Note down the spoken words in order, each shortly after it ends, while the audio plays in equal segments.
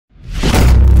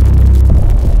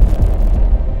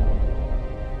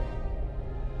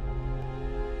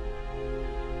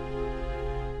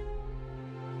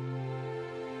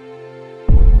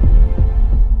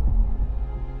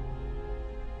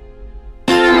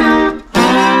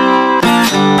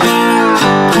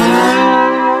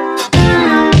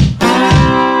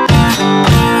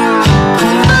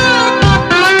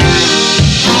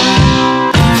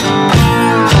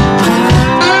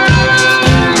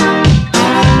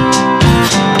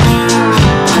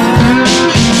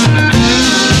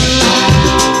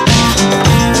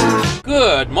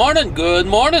Good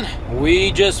morning.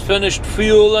 We just finished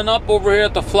fueling up over here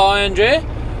at the Flying J,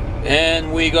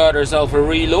 and we got ourselves a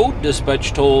reload.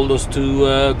 Dispatch told us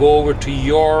to go over to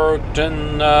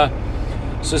Yorkton,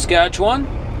 Saskatchewan,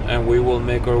 and we will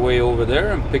make our way over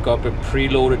there and pick up a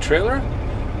preloaded trailer.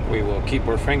 We will keep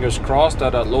our fingers crossed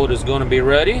that that load is going to be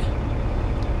ready.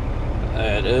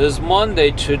 It is Monday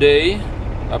today,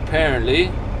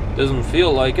 apparently. Doesn't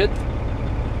feel like it.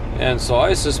 And so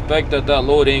I suspect that that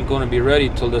load ain't going to be ready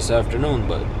till this afternoon,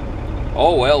 but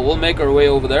oh well, we'll make our way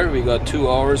over there. We got 2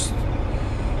 hours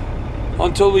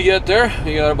until we get there.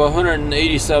 We got about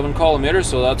 187 kilometers,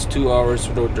 so that's 2 hours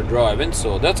to drive in.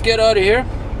 So let's get out of here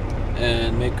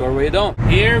and make our way down.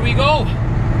 Here we go.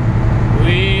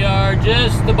 We are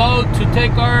just about to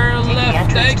take our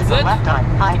left exit to the left on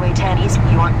Highway 10 East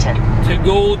Yorkton. To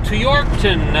go to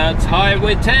Yorkton. That's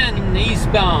Highway 10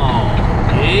 eastbound.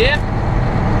 Yep.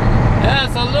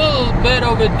 That's a little bit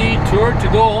of a detour to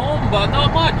go home, but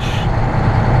not much.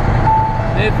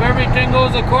 If everything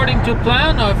goes according to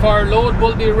plan, if our load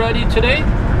will be ready today,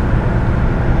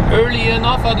 early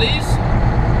enough at least,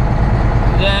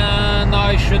 then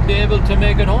I should be able to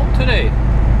make it home today.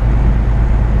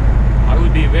 I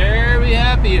would be very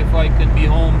happy if I could be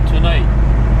home tonight.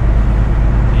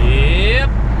 Yep.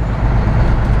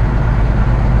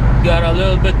 Got a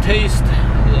little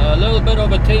bit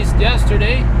of a taste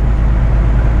yesterday.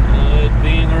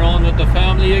 Being around with the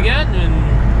family again, and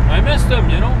I missed them,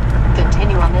 you know.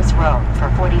 Continue on this road for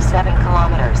 47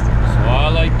 kilometers. So I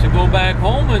like to go back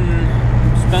home and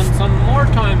spend some more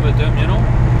time with them, you know.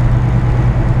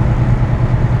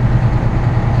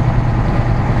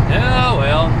 Yeah,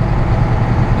 well,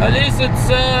 at least it's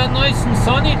nice and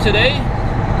sunny today.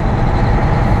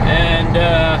 And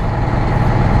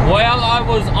while I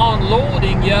was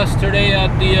unloading yesterday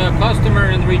at the customer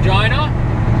in Regina,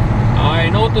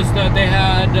 I noticed that they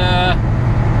had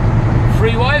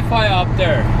free Wi-Fi up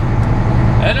there,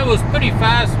 and it was pretty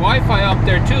fast Wi-Fi up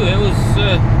there too. It was,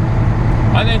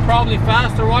 I think, probably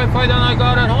faster Wi-Fi than I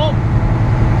got at home.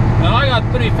 And I got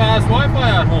pretty fast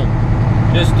Wi-Fi at home.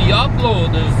 Just the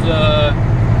upload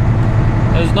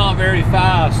is not very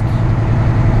fast.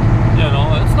 You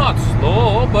know, it's not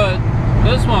slow, but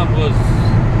this one was,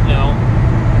 you know,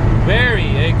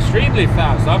 extremely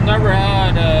fast. I've never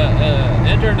had an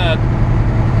internet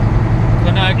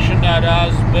connection that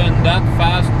has been that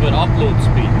fast with upload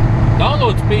speed.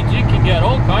 Download speeds, you can get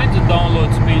all kinds of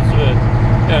download speeds with,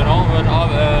 you know,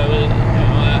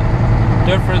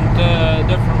 different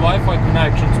Wi-Fi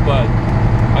connections, but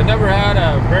I never had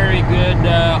a very good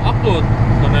upload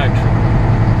connection.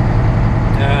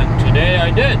 And today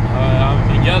I did. I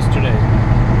mean, yesterday.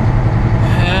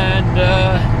 And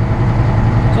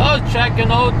so I was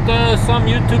checking out some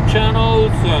YouTube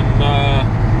channels and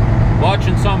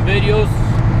watching some videos.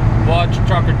 Watched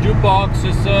Trucker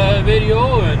Jukebox's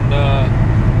video and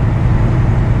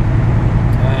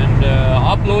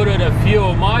uploaded a few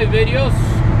of my videos.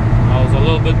 I was a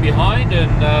little bit behind,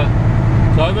 and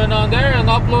so I went on there and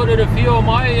uploaded a few of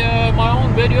my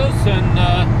own videos, and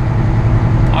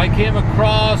I came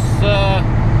across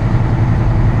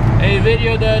a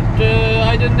video that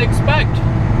I didn't expect.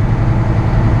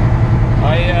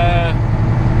 I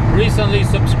recently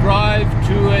subscribed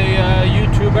to a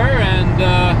YouTuber and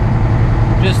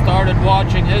just started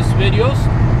watching his videos.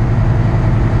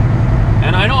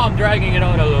 And I know I'm dragging it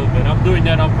out a little bit. I'm doing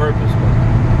that on purpose.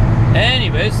 But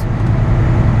anyways,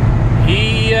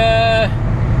 he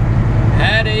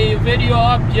had a video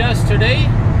up yesterday,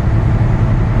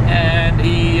 and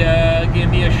he gave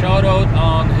me a shout out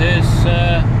on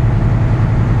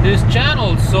his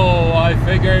channel. So I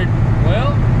figured,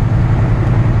 well,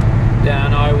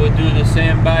 then I would do the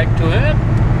same back to him.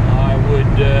 I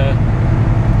would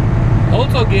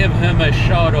also give him a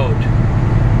shout out,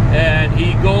 and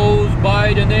he goes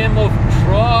by the name of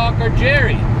Trucker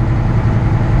Jerry.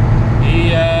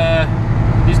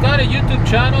 He's got a YouTube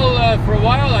channel for a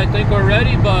while, I think,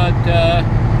 already, but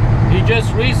he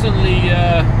just recently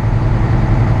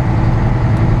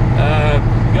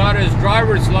got his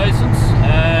driver's license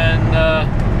and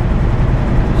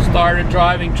started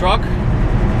driving truck.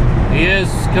 He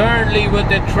is currently with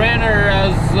the trainer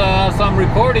as I'm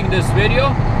recording this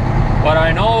video, but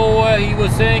I know he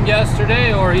was saying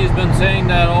yesterday, or he's been saying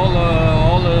that all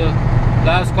the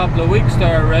last couple of weeks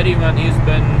there already, when he's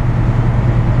been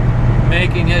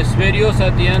making his videos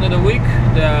at the end of the week,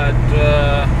 that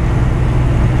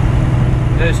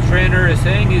this trainer is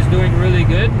saying he's doing really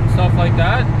good and stuff like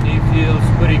that. He feels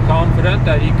pretty confident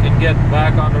that he can get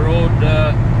back on the road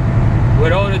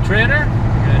without a trainer,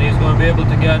 and he's going to be able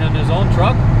to get in his own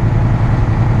truck.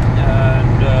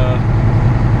 And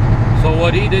So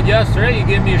what he did yesterday, he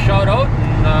gave me a shout out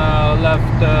and left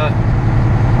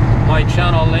my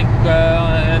channel link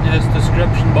in his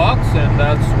description box, and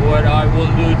that's what I will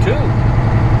do too.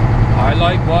 I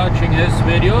like watching his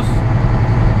videos,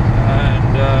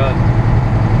 and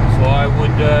so I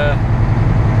would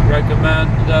recommend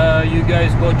you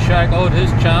guys go check out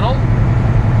his channel.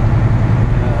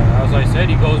 As I said,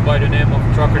 he goes by the name of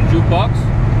Trucker Jukebox.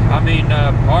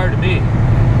 Pardon me,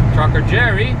 Trucker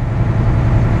Jerry.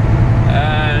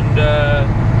 And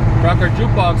Trucker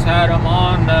Jukebox had him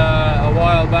on a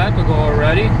while back ago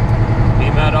already. He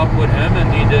met up with him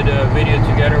and he did a video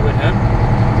together with him.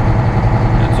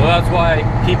 And so that's why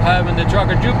I keep having the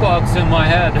Trucker Jukebox in my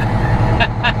head.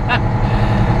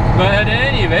 But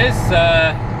anyways,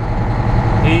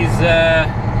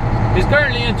 he's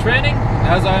currently in training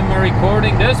as I'm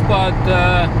recording this, but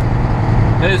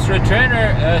his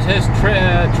trainer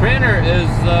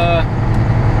is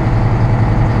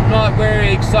not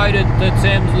very excited, it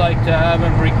seems like, to have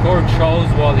him record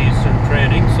shows while he's in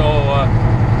training, so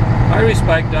I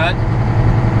respect that.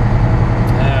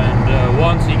 And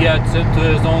once he gets into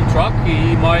his own truck,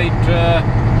 he might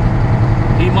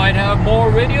have more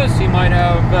videos. He might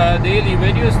have daily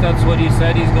videos. That's what he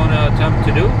said he's going to attempt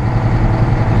to do.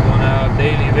 He's going to have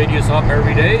daily videos up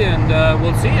every day, and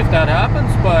we'll see if that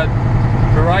happens. But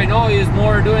for right now, he's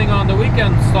more doing on the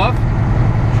weekend stuff,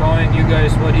 showing you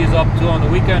guys what he's up to on the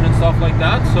weekend and stuff like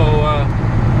that. So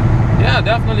yeah,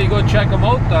 definitely go check him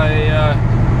out.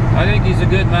 I think he's a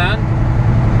good man.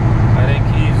 I think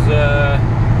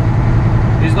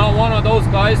he's not one of those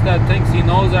guys that thinks he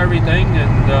knows everything,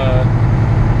 and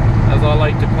as I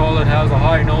like to call it, has a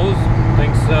high nose,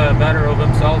 thinks better of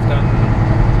himself than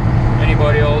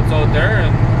anybody else out there.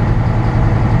 And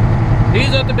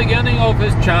he's at the beginning of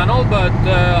his channel, but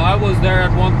I was there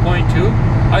at one point too.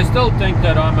 I still think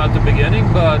that I'm at the beginning,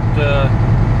 but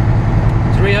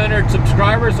 300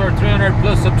 subscribers or 300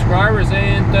 plus subscribers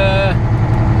ain't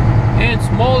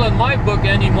small in my book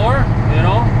anymore, you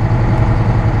know.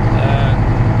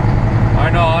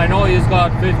 And I know he's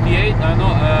got 58. I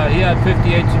know he had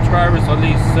 58 subscribers at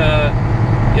least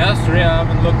yesterday. I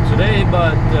haven't looked today,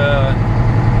 but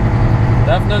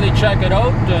definitely check it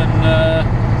out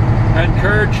and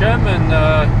encourage him and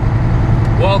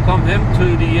welcome him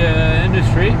to the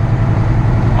industry.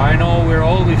 I know we're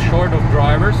always short of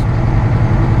drivers,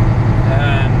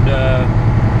 and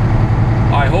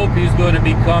I hope he's going to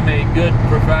become a good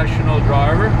professional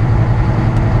driver,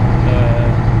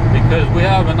 because we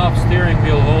have enough steering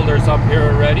wheel holders up here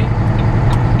already.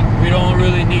 We don't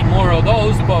really need more of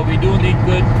those, but we do need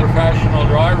good professional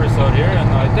drivers out here, and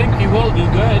I think he will do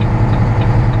good.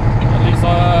 At least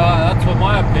that's what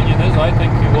my opinion is. I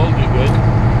think he will do good,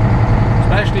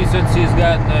 especially since he's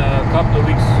gotten a couple of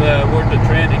weeks worth of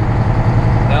training.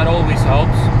 That always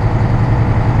helps.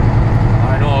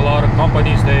 I know a lot of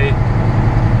companies, they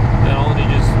only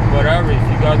just whatever. If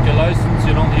you got your license,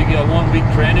 you get 1 week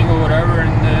training or whatever,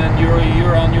 and then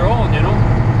you're on your own, you know.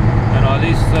 And at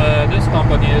least this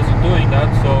company isn't doing that.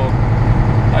 So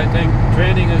I think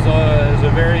training is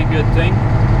a very good thing.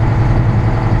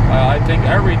 I think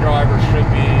every driver should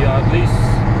be at least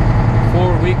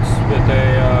 4 weeks with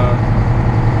a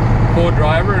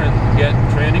co-driver and get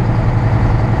training.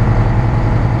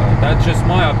 That's just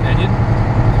my opinion.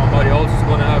 Somebody else is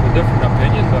going to have a different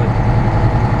opinion, but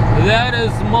that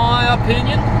is my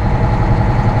opinion.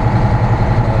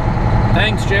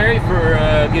 Thanks, Jerry, for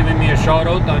giving me a shout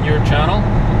out on your channel.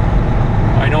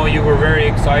 I know you were very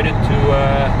excited to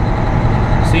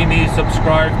see me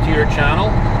subscribe to your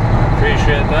channel. I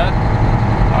appreciate that.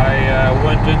 I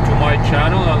went into my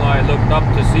channel and I looked up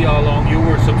to see how long you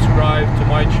were subscribed to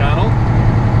my channel,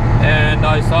 and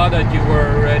I saw that you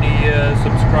were already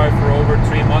subscribed for over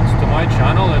 3 months to my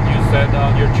channel, and you said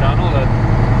on your channel that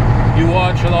you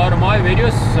watch a lot of my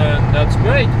videos, and that's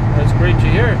great. That's great to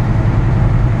hear.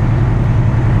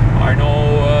 I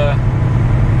know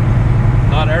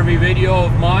not every video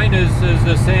of mine is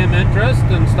the same interest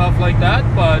and stuff like that,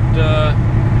 but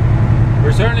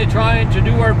we're certainly trying to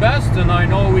do our best, and I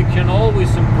know we can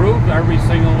always improve, every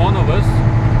single one of us.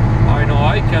 I know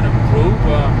I can improve,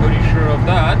 I'm pretty sure of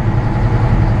that.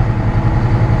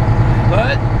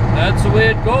 But that's the way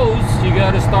it goes. You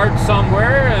got to start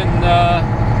somewhere and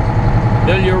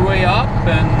build your way up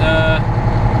and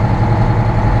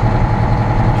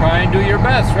try and do your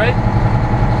best, right?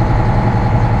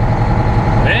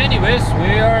 But anyways,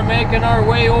 we are making our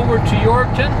way over to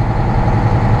Yorkton.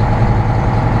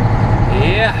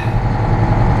 Yeah.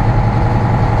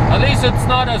 At least it's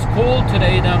not as cold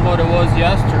today than what it was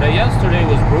yesterday. Yesterday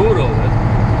was brutal.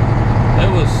 It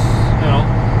was, you know,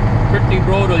 pretty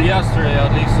brutal yesterday,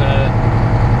 at least.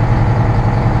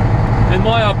 in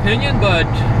my opinion, but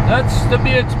that's to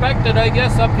be expected, I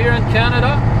guess, up here in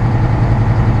Canada.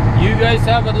 You guys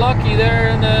have it lucky there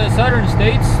in the southern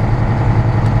states.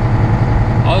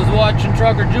 I was watching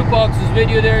Trucker Jukebox's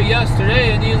video there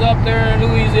yesterday, and he's up there in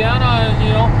Louisiana, and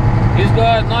you know, he's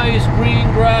got nice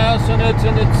green grass, and it's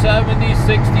in its 70s,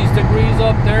 60s degrees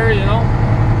up there, you know.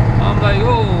 I'm like,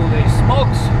 holy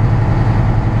smokes.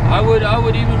 I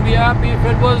would even be happy if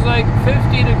it was like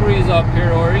 50 degrees up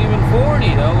here, or even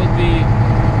 40. That would be,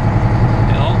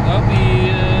 you know, that'd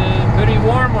be pretty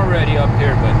warm already up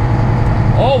here. But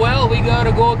oh well, we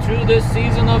gotta go through this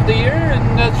season of the year,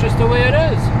 and that's just the way it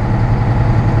is.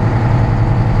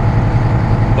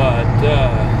 But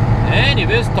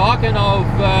anyways, talking of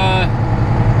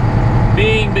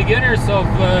being beginners of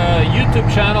YouTube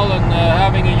channel and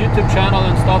having a YouTube channel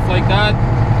and stuff like that,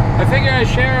 I figure I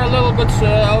share a little bit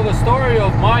of a story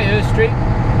of my history,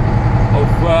 of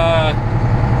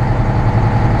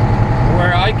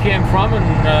where I came from,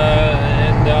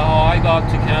 and how I got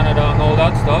to Canada and all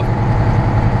that stuff.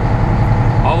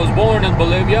 I was born in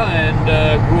Bolivia and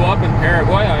grew up in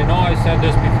Paraguay. I know I said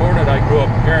this before, that I grew up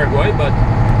in Paraguay, but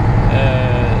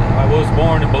I was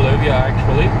born in Bolivia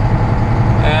actually.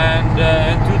 And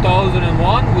in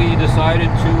 2001 we decided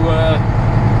to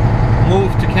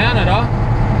move to Canada.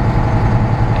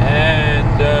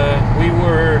 And we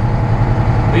were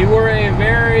a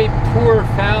very poor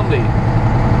family.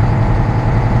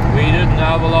 We didn't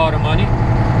have a lot of money,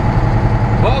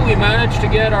 but we managed to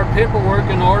get our paperwork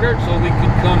in order so we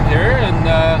could come here, and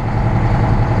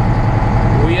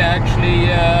we actually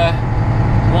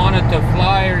wanted to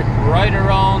fly right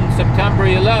around September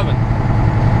 11th.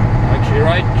 Actually,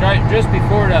 right just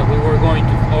before that we were going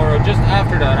to, or just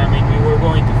after that, I mean, we were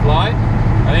going to fly.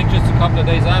 I think just a couple of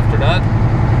days after that.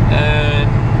 And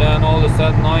then all of a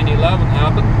sudden 9/11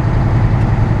 happened,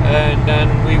 and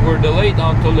then we were delayed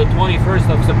until the 21st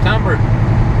of September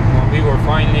when we were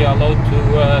finally allowed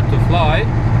to fly.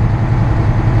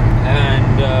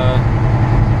 And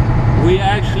we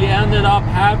actually ended up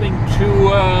having to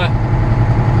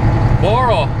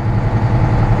borrow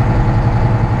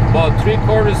about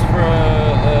 3/4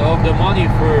 of the money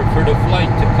for the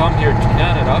flight to come here to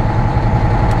Canada.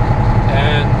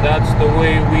 And that's the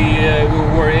way we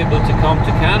were able to come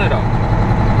to Canada.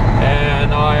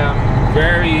 And I am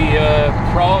very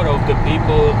proud of the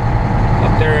people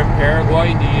up there in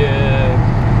Paraguay, the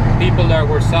people that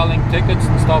were selling tickets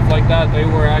and stuff like that. They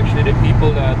were actually the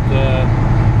people that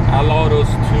allowed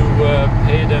us to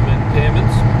pay them in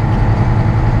payments.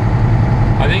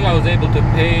 I think I was able to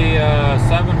pay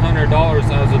 $700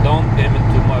 as a down payment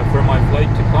for my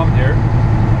flight to come here.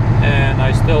 And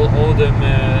I still owe them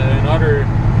another,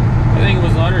 I think it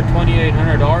was another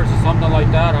 $2,800 or something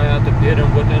like that. I had to pay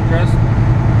them with interest,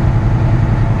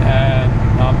 and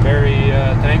I'm very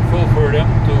thankful for them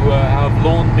to have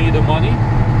loaned me the money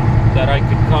that I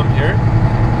could come here.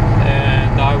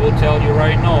 And I will tell you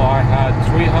right now, I had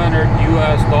 $300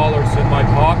 US in my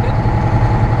pocket,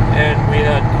 and we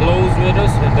had clothes with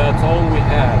us, and that's all we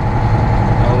had.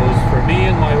 That was for me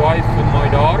and my wife and my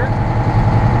daughter.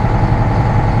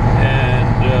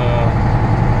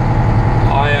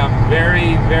 I am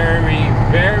very, very,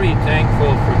 very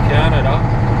thankful for Canada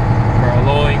for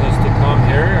allowing us to come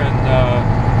here and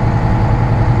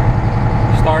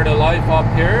start a life up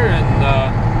here. And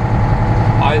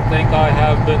I think I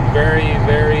have been very,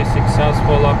 very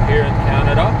successful up here in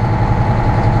Canada.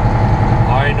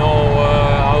 I know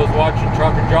I was watching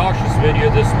Trucker Josh's video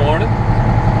this morning,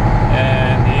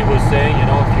 and he was saying, you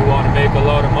know, if you want to make a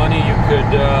lot of money, you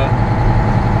could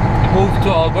move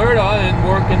to Alberta and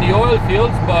work in the oil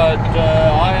fields, but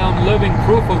I am living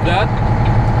proof of that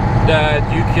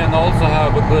you can also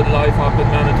have a good life up in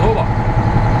Manitoba.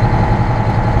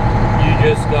 You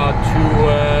just got to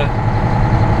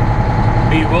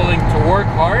be willing to work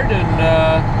hard, and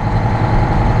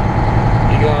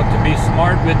you got to be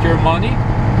smart with your money.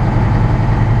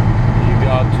 You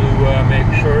got to make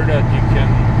sure that you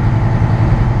can,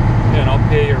 you know,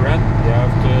 pay your rent. You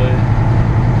have to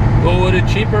go with a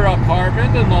cheaper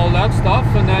apartment and all that stuff,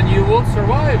 and then you will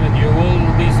survive and you will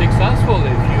be successful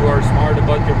if you are smart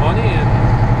about your money and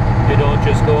you don't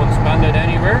just go and spend it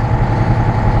anywhere.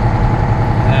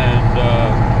 And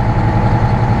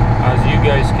as you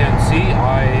guys can see,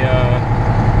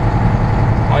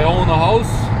 I own a house,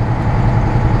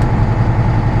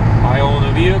 I own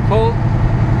a vehicle.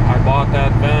 I bought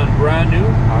that van brand new.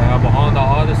 I have a Honda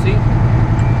Odyssey,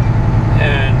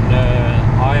 and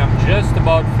I am just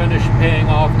about finished paying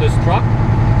off this truck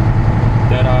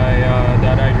that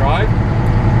I drive.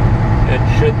 It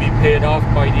should be paid off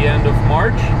by the end of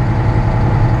March.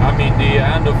 I mean the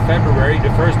end of February,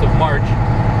 the 1st of March.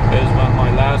 is when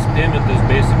my last payment is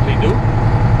basically due,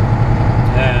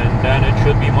 and then it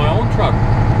should be my own truck.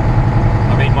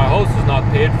 I mean, my house is not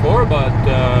paid for, but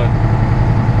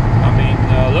I mean,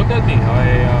 look at me.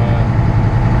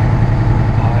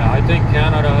 I think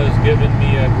Canada has given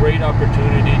me a great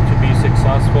opportunity to be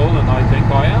successful, and I think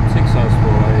I am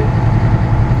successful.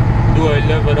 Do I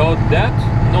live without debt?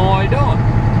 No, I don't.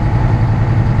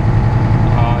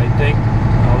 I think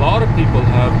a lot of people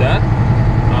have debt.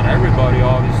 Not everybody,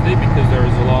 obviously, because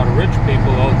there's a lot of rich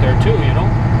people out there too, you know.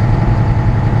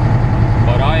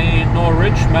 But I ain't no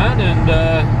rich man, and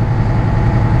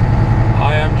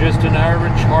I am just an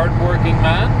average, hard-working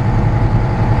man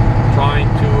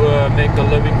trying to make a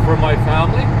living for my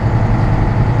family.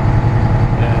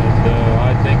 And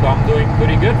I think I'm doing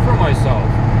pretty good for myself.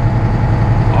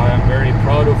 I am very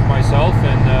proud of myself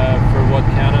and for what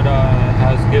Canada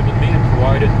has given me and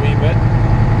provided me with.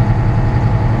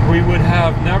 We would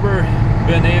have never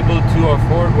been able to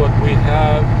afford what we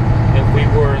have if we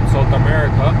were in South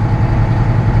America,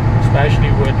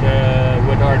 especially with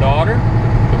our daughter,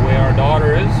 the way our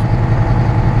daughter is.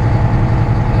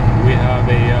 We have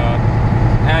a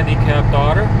handicapped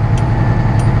daughter.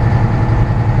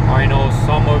 I know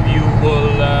some of you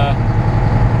will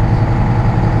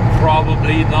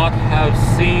probably not have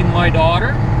seen my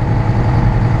daughter,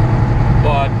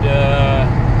 but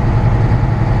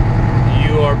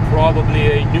you are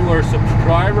probably a newer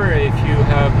subscriber if you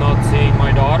have not seen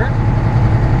my daughter.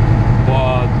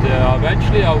 But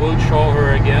eventually I will show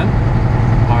her again.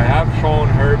 I have shown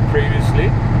her previously,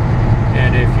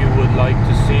 and if you would like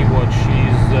to see what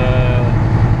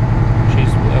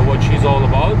she's all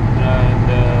about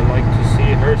and like to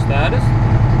see her status,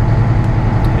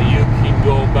 you can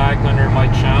go back under my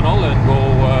channel and go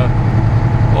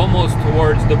almost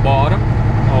towards the bottom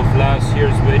of last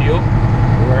year's video,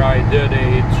 where I did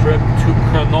a trip to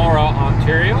Kenora,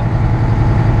 Ontario,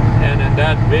 and in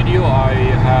that video I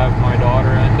have my daughter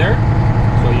in there,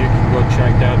 so you can go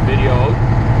check that video out.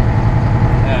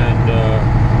 And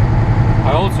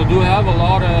I also do have a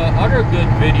lot of other good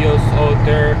videos out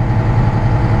there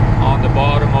on the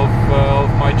bottom of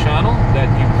my channel that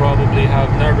you probably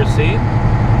have never seen,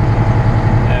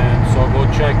 and so go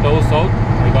check those out.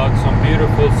 I got some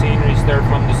beautiful sceneries there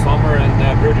from the summer in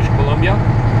British Columbia,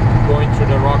 going through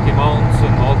the Rocky Mountains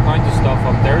and all kinds of stuff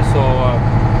up there, so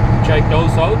check those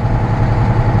out.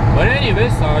 But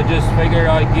anyways, I just figured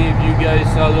I'd give you guys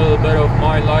a little bit of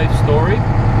my life story,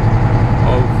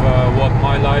 of what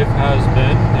my life has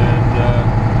been, and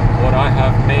what I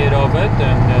have made of it,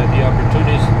 and the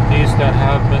opportunities that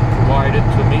have been provided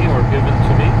to me or given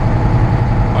to me.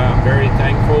 I am very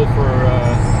thankful for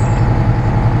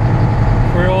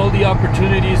all the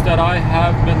opportunities that I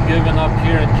have been given up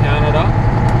here in Canada.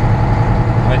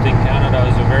 I think Canada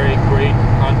is a very great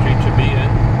country to be in.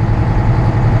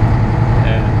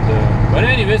 And but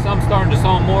anyways, I'm starting to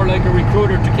sound more like a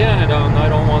recruiter to Canada, and I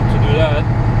don't want to do that.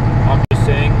 I'm just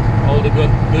saying all the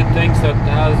good things that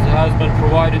has been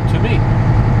provided to me.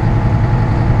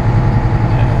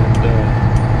 And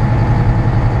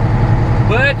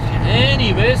but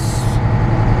anyways,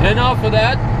 enough of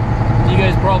that. You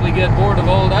guys probably get bored of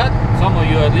all that. Some of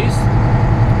you, at least.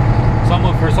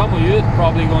 For some of you, it's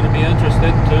probably going to be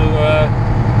interested to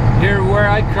hear where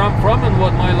I come from and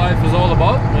what my life is all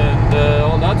about and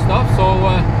all that stuff. So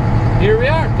here we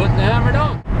are, putting the hammer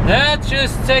down. Let's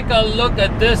just take a look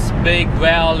at this big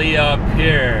valley up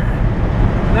here.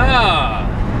 Now,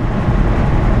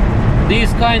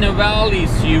 these kind of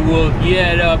valleys you will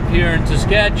get up here in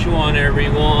Saskatchewan every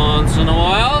once in a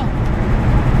while.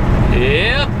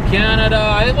 Yep,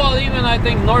 Canada, well, even I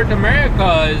think North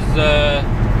America is a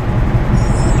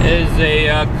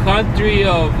country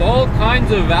of all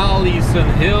kinds of valleys and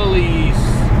hilly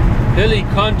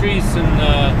countries and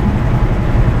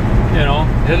you know,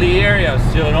 hilly areas,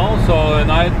 you know. So,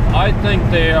 and I think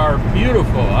they are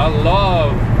beautiful. I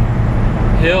love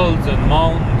hills and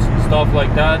mountains and stuff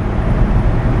like that.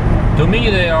 To me,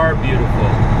 they are beautiful.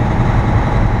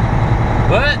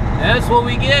 But that's what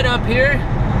we get up here,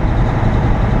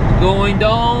 going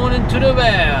down into the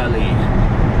valley.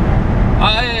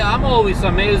 I'm always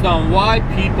amazed on why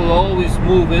people always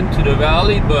move into the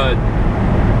valley, but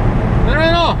I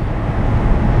don't know.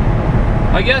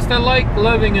 I guess they like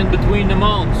living in between the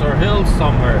mountains or hills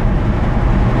somewhere.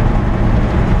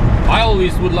 I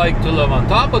always would like to live on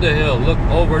top of the hill,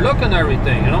 overlooking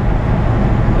everything, you know.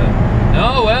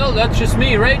 Oh well, that's just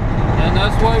me, right? And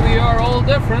that's why we are all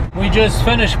different. We just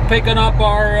finished picking up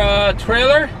our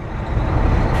trailer,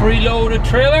 preloaded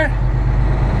trailer.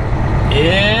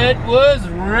 It was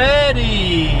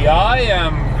ready. I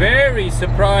am very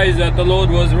surprised that the load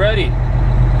was ready.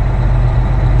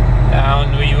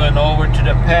 And we went over to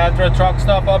the Petra truck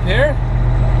stop up here,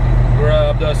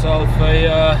 grabbed ourselves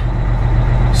a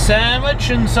sandwich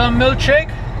and some milkshake.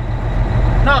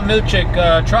 Not milkshake,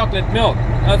 chocolate milk.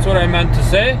 That's what I meant to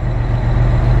say.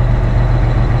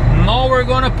 Now we're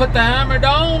gonna put the hammer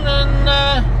down and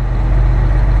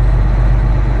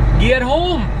get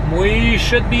home. We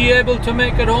should be able to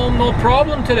make it home no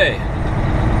problem today.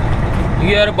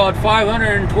 We got about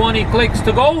 520 clicks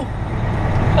to go.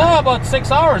 About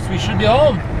 6 hours we should be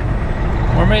home.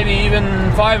 Or maybe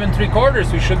even 5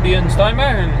 3/4 we should be in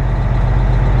Steinbach and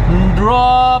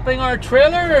dropping our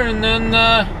trailer, and then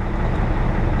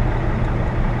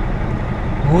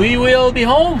we will be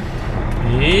home.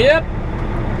 Yep.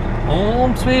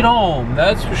 Home sweet home,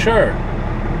 that's for sure.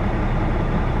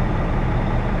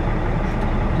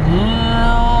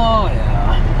 Oh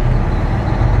yeah.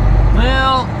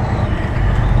 Well,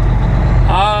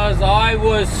 as I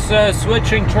was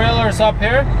switching trailers up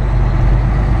here,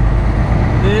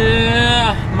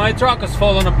 yeah, my truck is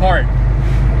falling apart.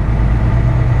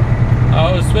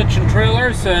 I was switching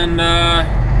trailers and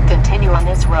continue on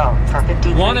this road for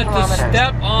 53 wanted kilometers. to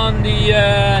step on the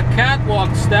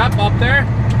catwalk step up there,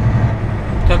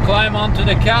 to climb onto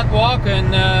the catwalk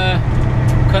and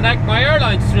connect my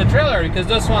airlines to the trailer, because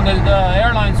this one, the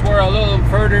airlines were a little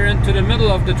further into the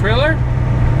middle of the trailer.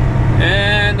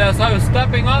 And as I was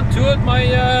stepping onto it, my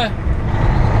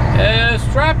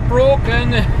strap broke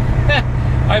and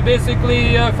I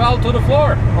basically fell to the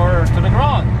floor, or to the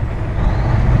ground.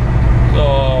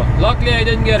 So luckily I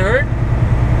didn't get hurt,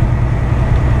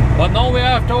 but now we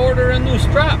have to order a new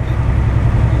strap.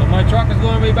 So my truck is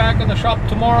going to be back in the shop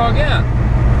tomorrow again.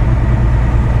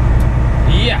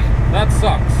 Yeah, that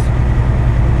sucks.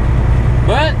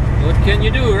 But what can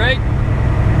you do, right?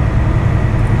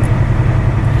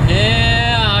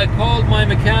 Yeah, I called my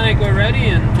mechanic already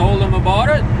and told him about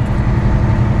it.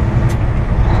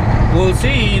 We'll see,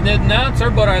 he didn't answer,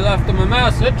 but I left him a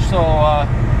message, so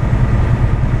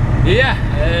yeah,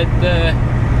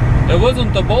 it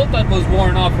wasn't the bolt that was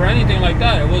worn off or anything like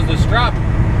that. It was the strap,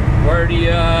 where the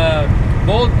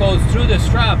bolt goes through the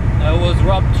strap. It was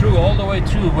rubbed through, all the way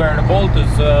through where the bolt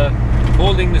is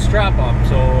holding the strap up.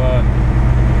 So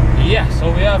yeah,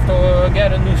 so we have to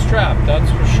get a new strap,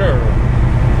 that's for sure.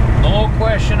 No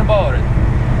question about it.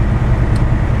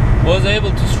 Was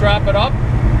able to strap it up,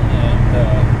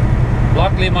 and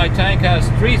luckily my tank has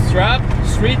three straps,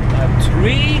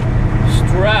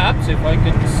 if I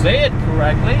can say it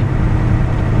correctly.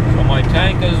 So my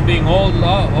tank is being held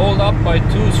up by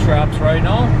 2 straps right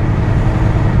now.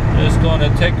 Just gonna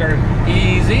take her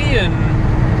easy and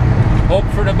hope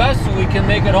for the best so we can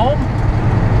make it home.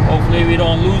 Hopefully we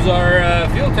don't lose our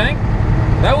fuel tank.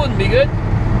 That wouldn't be good.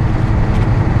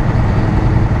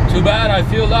 Too bad I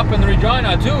fueled up in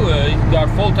Regina too. Got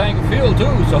full tank of fuel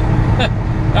too, so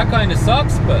that kind of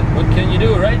sucks, but what can you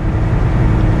do, right?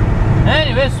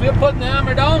 Anyways, we're putting the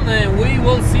hammer down and we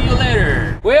will see you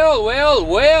later. Well,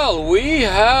 we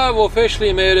have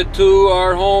officially made it to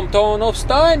our hometown of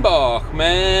Steinbach,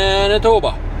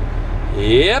 Manitoba.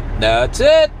 Yep, that's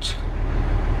it.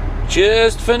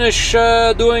 Just finished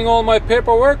doing all my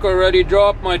paperwork. Already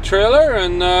dropped my trailer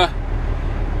and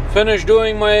finished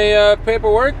doing my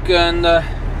paperwork, and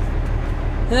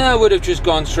yeah, I would have just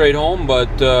gone straight home, but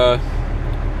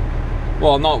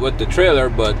well, not with the trailer,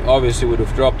 but obviously would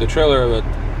have dropped the trailer, but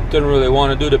didn't really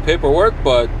want to do the paperwork.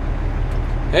 But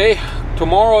hey,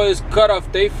 tomorrow is cutoff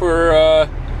day for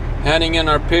handing in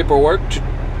our paperwork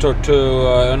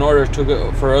in order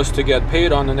for us to get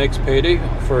paid on the next payday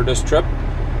for this trip.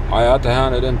 I had to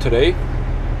hand it in today,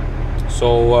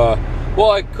 so well,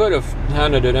 I could have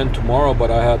handed it in tomorrow, but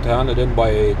I had to hand it in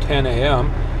by 10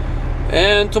 a.m.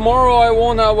 and tomorrow I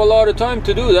won't have a lot of time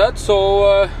to do that,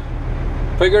 so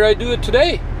figured I'd do it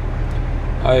today.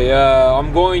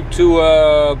 I'm going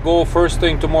to go first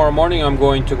thing tomorrow morning. I'm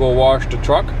going to go wash the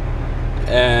truck,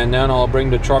 and then I'll bring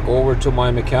the truck over to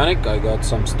my mechanic. I got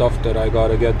some stuff that I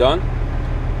gotta get done,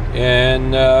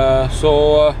 and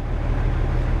so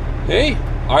hey,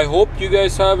 I hope you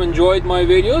guys have enjoyed my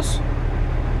videos.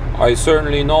 I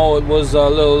certainly know it was a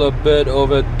little bit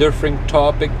of a different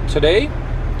topic today,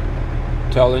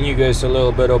 telling you guys a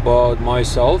little bit about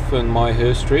myself and my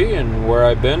history and where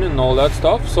I've been and all that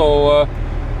stuff. So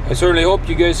I certainly hope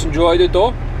you guys enjoyed it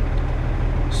though.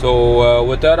 So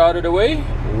with that out of the way,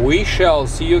 we shall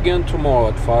see you again tomorrow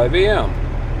at 5 a.m.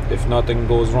 if nothing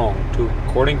goes wrong.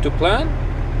 According to plan,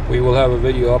 we will have a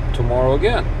video up tomorrow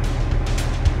again.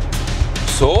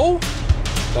 So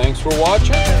thanks for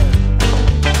watching.